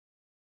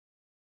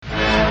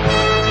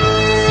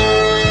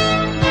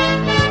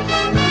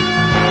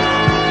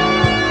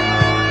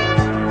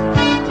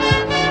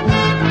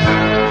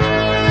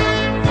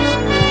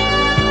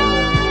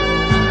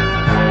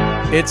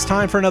It's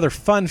time for another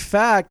fun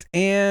fact,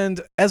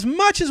 and as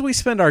much as we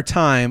spend our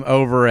time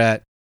over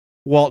at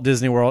Walt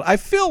Disney World, I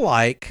feel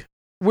like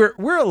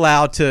we're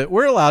allowed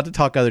to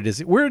talk other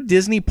Disney. We're a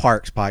Disney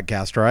Parks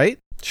podcast, right?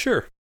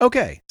 Sure.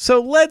 Okay, so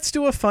let's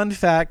do a fun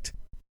fact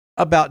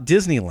about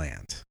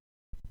Disneyland.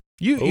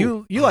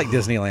 You like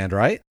Disneyland,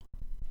 right?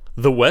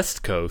 The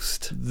West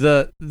Coast.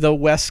 The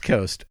West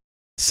Coast.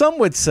 Some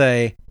would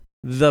say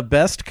the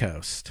best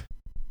coast.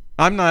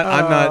 I'm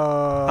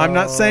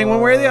not saying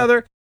one way or the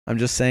other. I'm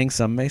just saying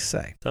some may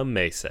say. Some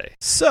may say.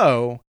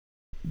 So,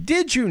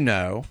 did you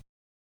know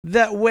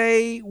that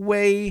way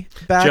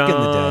back in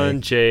the day?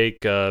 John,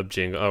 Jacob,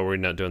 Jingle. Oh, we're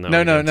not doing that.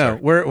 No.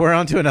 We're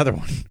on to another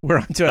one. We're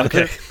on to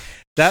another. Okay.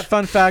 That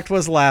fun fact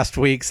was last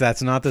week's.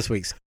 That's not this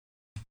week's.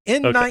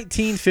 In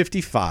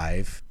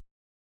 1955,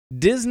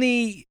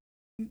 Disney.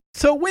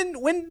 So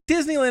when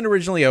Disneyland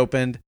originally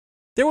opened,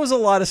 there was a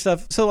lot of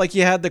stuff. So like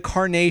you had the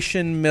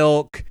Carnation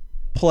Milk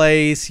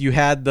place, you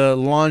had the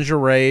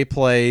lingerie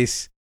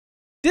place.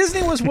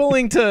 Disney was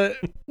willing to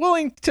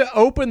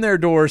open their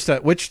doors to,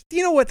 which,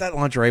 you know what, that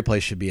lingerie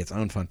place should be its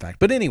own fun fact.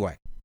 But anyway,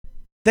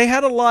 they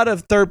had a lot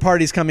of third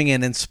parties coming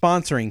in and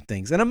sponsoring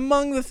things. And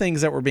among the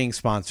things that were being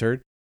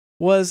sponsored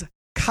was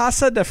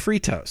Casa de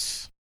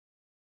Fritos.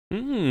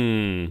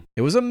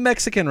 It was a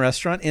Mexican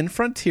restaurant in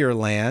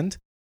Frontierland,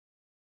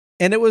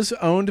 and it was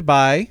owned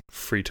by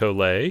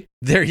Frito-Lay.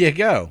 There you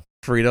go.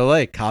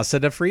 Frito-Lay,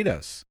 Casa de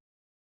Fritos.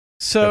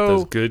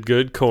 So those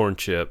good corn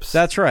chips.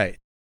 That's right.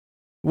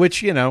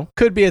 Which, you know,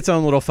 could be its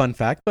own little fun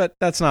fact, but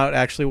that's not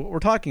actually what we're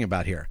talking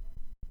about here.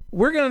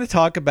 We're going to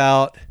talk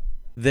about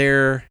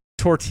their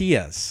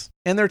tortillas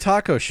and their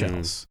taco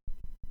shells,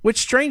 which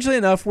strangely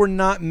enough were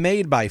not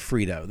made by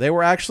Frito. They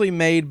were actually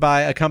made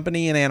by a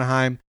company in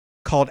Anaheim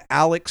called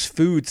Alex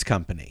Foods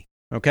Company.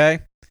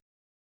 Okay?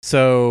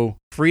 So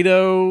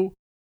Frito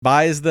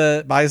buys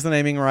the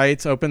naming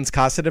rights, opens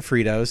Casa de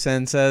Fritos,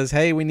 and says,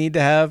 hey, we need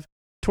to have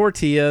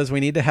tortillas,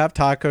 we need to have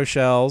taco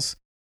shells.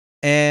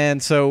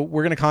 And so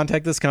we're going to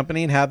contact this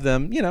company and have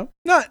them, you know,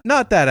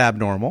 not that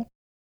abnormal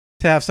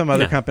to have some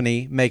other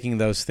company making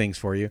those things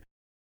for you.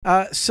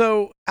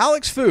 So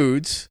Alex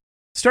Foods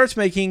starts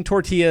making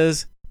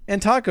tortillas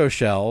and taco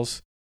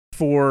shells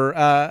for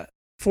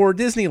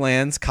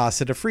Disneyland's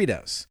Casa de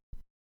Fritos.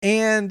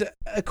 And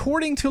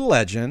according to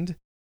legend,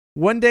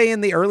 one day in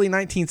the early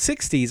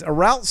 1960s, a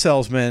route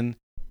salesman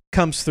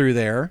comes through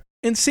there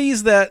and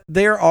sees that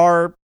there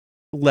are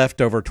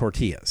leftover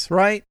tortillas,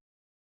 right?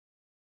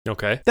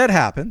 Okay. That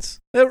happens.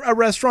 A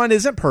restaurant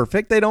isn't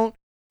perfect. They don't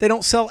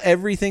sell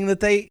everything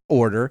that they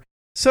order.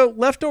 So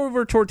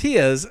leftover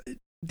tortillas,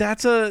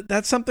 that's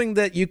something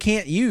that you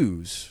can't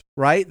use,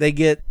 right? They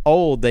get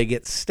old, they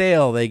get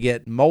stale, they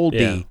get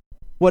moldy,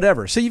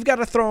 whatever. So you've got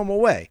to throw them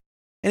away.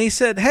 And he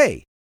said,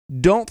 "Hey,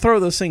 don't throw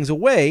those things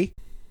away.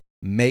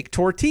 Make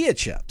tortilla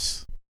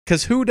chips."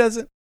 Cuz who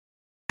doesn't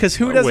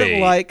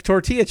like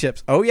tortilla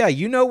chips? Oh yeah,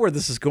 you know where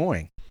this is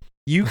going.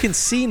 You can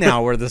see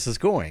now where this is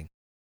going.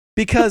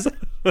 Because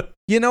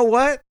you know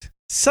what?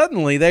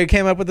 Suddenly they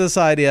came up with this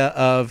idea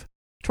of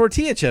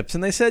tortilla chips,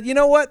 and they said, you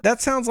know what? That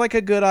sounds like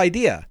a good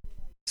idea.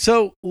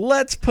 So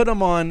let's put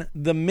them on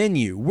the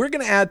menu. We're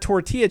going to add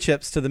tortilla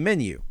chips to the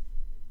menu.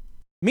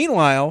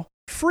 Meanwhile,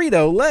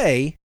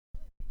 Frito-Lay,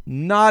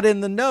 not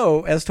in the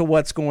know as to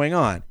what's going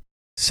on.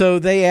 So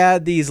they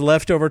add these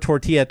leftover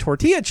tortilla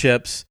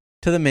chips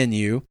to the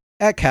menu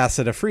at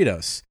Casa de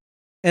Fritos.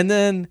 And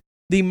then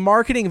the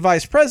marketing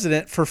vice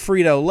president for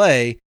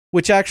Frito-Lay,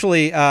 which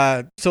actually,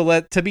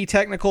 to be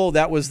technical,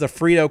 that was the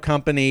Frito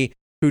company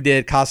who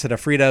did Casa de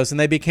Fritos, and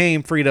they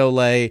became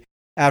Frito-Lay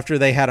after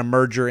they had a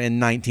merger in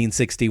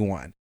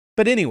 1961.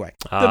 But anyway,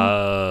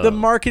 the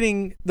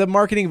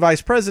marketing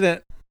vice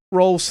president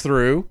rolls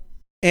through,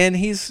 and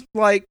he's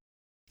like,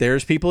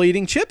 there's people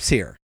eating chips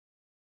here.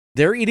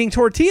 They're eating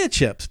tortilla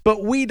chips,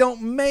 but we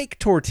don't make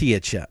tortilla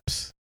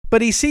chips.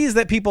 But he sees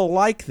that people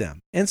like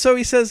them, and so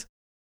he says,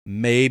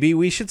 maybe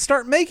we should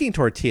start making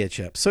tortilla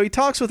chips. So he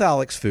talks with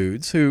Alex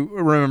Foods, who,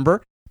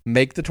 remember,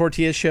 make the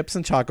tortilla chips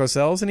and taco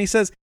shells. And he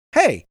says,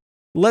 hey,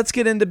 let's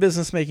get into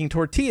business making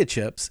tortilla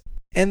chips.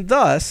 And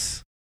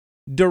thus,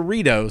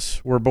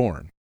 Doritos were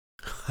born.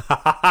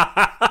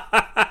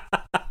 I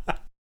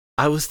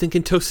was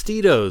thinking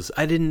Tostitos.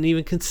 I didn't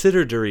even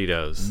consider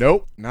Doritos.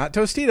 Nope, not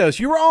Tostitos.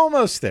 You were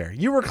almost there.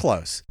 You were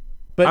close.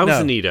 But I was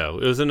an Edo.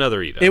 It was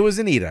another Edo. It was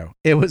an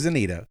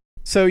Edo.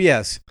 So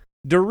yes,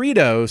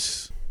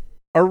 Doritos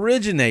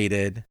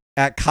originated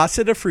at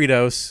Casa de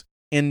Fritos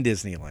in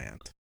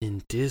Disneyland.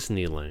 In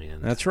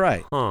Disneyland. That's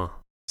right. Huh.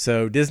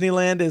 So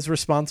Disneyland is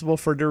responsible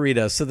for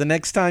Doritos. So the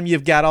next time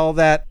you've got all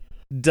that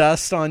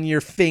dust on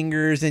your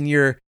fingers and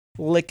you're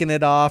licking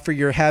it off, or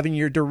you're having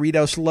your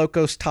Doritos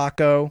Locos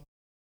Taco,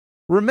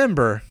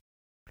 remember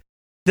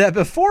that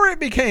before it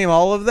became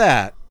all of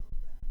that,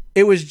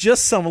 it was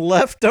just some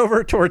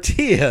leftover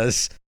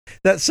tortillas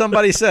that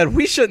somebody said,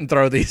 we shouldn't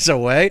throw these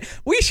away.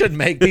 We should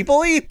make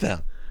people eat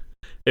them.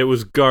 It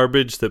was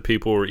garbage that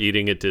people were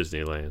eating at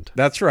Disneyland.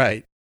 That's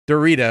right.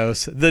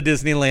 Doritos, the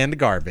Disneyland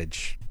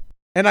garbage.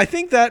 And I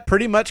think that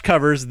pretty much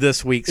covers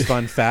this week's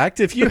fun fact.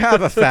 If you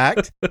have a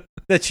fact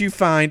that you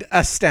find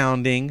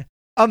astounding,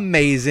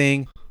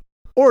 amazing,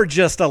 or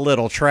just a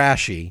little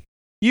trashy,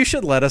 you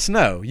should let us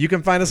know. You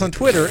can find us on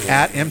Twitter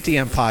at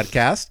MTM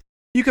Podcast.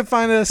 You can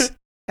find us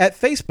at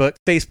Facebook,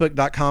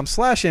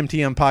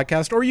 facebook.com/MTM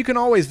Podcast, or you can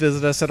always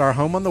visit us at our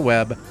home on the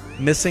web,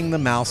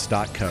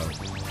 missingthemouse.co.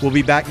 We'll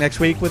be back next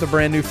week with a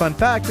brand new fun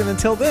fact, and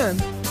until then,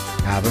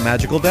 have a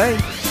magical day.